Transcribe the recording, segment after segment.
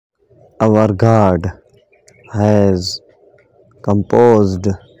Our God has composed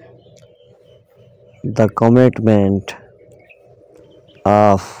the commitment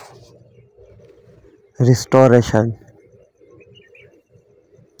of restoration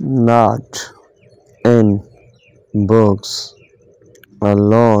not in books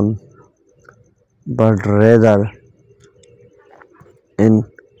alone, but rather in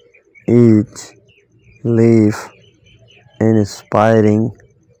each leaf, inspiring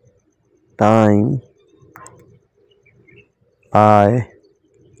time. I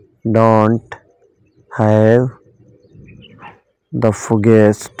don't have the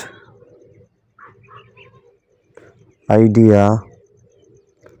foggiest idea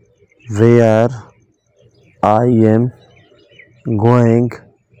where I am going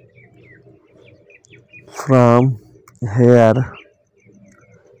from here.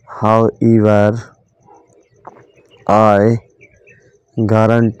 However, I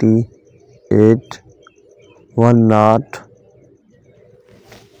guarantee it will not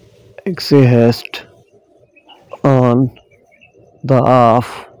exist on the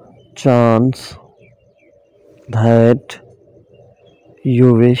off chance that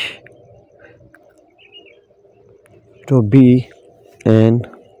you wish to be an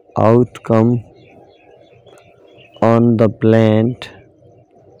outcome on the planet.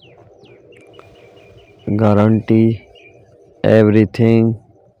 Guarantee everything,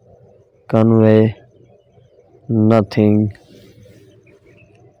 convey nothing.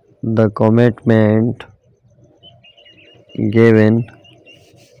 The commitment given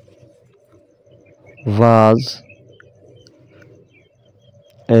was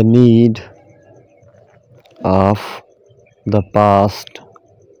a need of the past.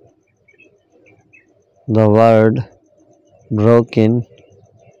 The word broken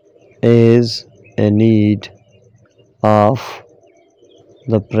is a need of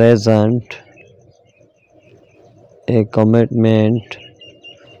the present. A commitment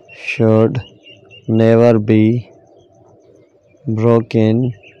should never be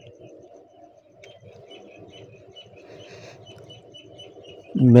broken.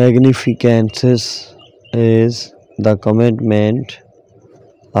 Magnificence is the commitment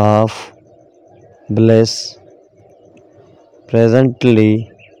of bliss.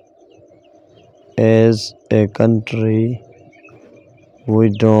 Presently, as a country, we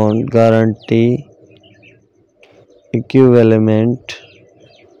don't guarantee equivalent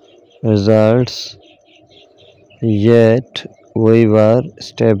results, yet we were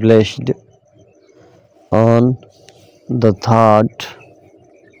established on the thought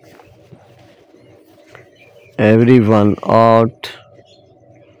everyone ought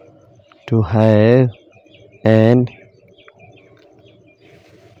to have an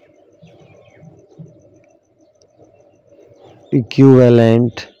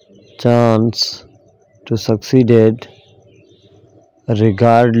equivalent chance to succeed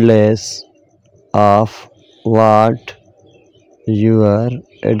regardless of what your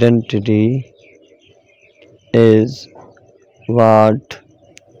identity is, what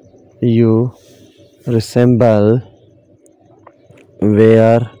you resemble,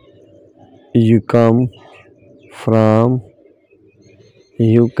 where you come from.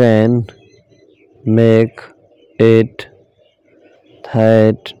 You can make it.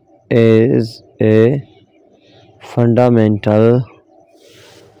 That is a fundamental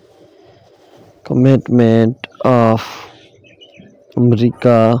commitment of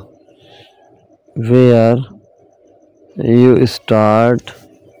America, where you start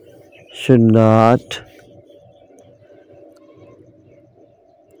should not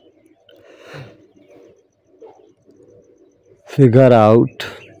figure out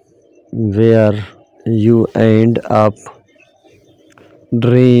where you end up.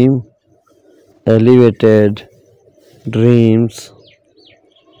 Dream elevated dreams,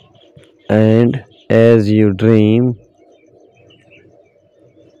 and as you dream,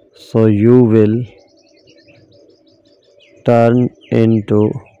 so you will turn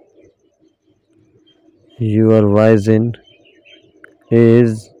into. Your vision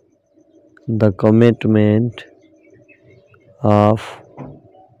is the commitment of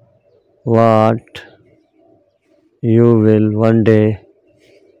what you will one day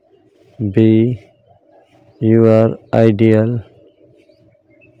be. Your ideal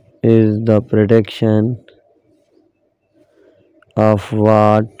is the prediction of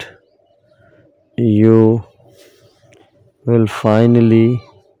what you will finally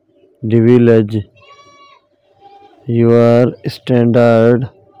divulge. Your standard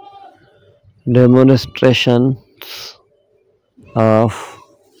demonstrations of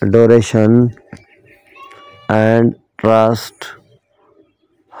adoration and trust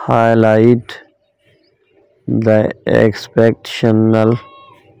highlight the exceptional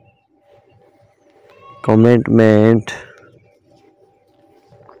commitment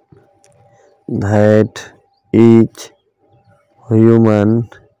that each human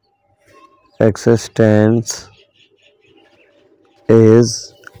existence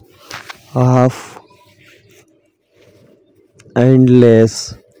is of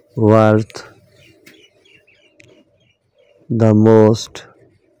endless worth. The most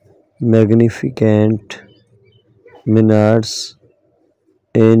magnificent minutes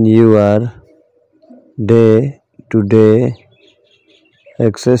in your day-to-day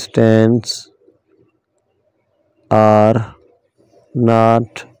existence are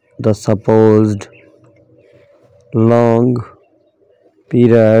not the supposed long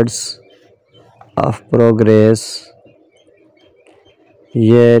periods of progress,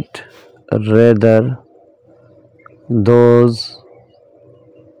 yet rather those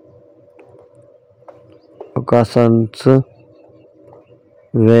occasions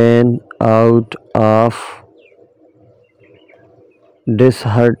when out of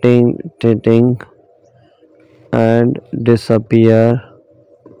disheartening and disappear,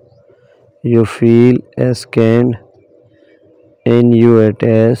 you feel asked in you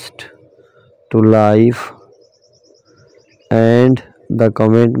attest to life and the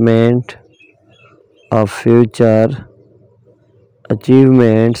commitment of future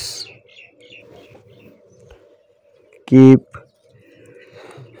achievements. Keep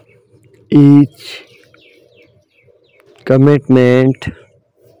each commitment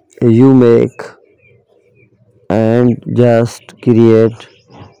you make and just create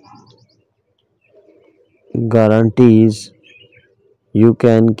guarantees you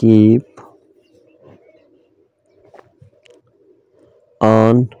can keep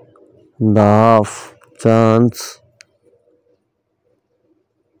on the off chance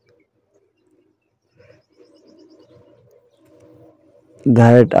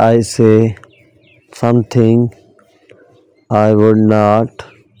that I say something I would not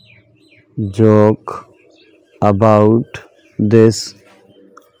joke about this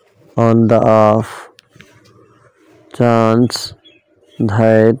on the off chance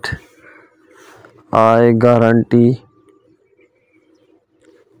that I guarantee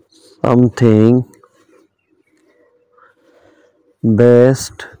something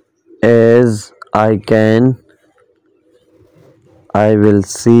best as I can. I will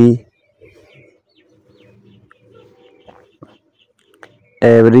see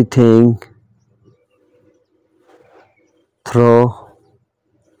everything through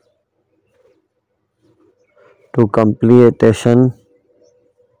to completion,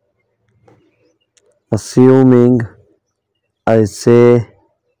 assuming I say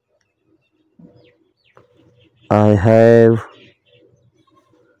I have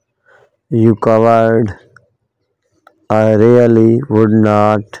you covered. I really would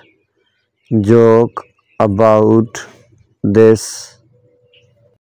not joke about this.